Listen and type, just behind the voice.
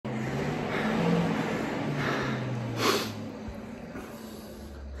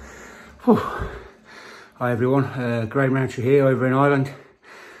Whew. Hi everyone, Graham Rowntree here over in Ireland.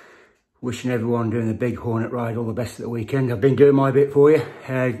 Wishing everyone doing the big Hornet ride all the best at the weekend. I've been doing my bit for you,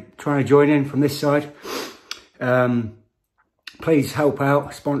 trying to join in from this side. Please help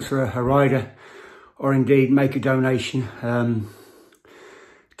out, sponsor a rider, or indeed make a donation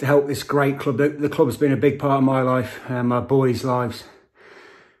to help this great club. The club's been a big part of my life and my boys' lives.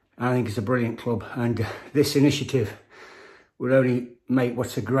 I think it's a brilliant club, and this initiative will only make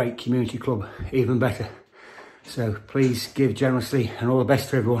what's a great community club even better. So please give generously, and all the best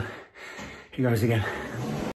to everyone. Here goes again.